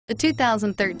The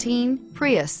 2013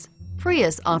 Prius.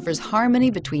 Prius offers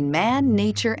harmony between man,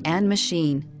 nature, and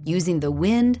machine. Using the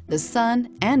wind, the sun,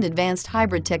 and advanced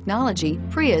hybrid technology,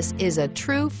 Prius is a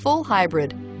true full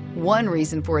hybrid. One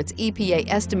reason for its EPA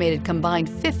estimated combined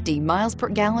 50 miles per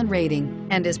gallon rating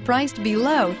and is priced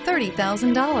below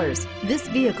 $30,000. This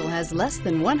vehicle has less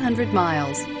than 100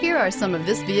 miles. Here are some of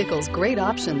this vehicle's great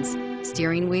options: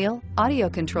 steering wheel audio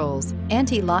controls,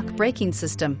 anti-lock braking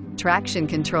system, traction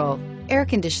control, air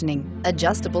conditioning,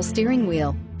 adjustable steering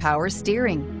wheel, power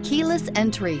steering, keyless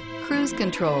entry, cruise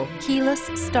control, keyless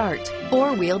start,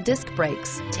 four-wheel disc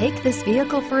brakes. Take this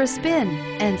vehicle for a spin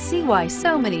and see why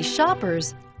so many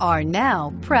shoppers are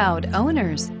now proud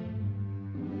owners.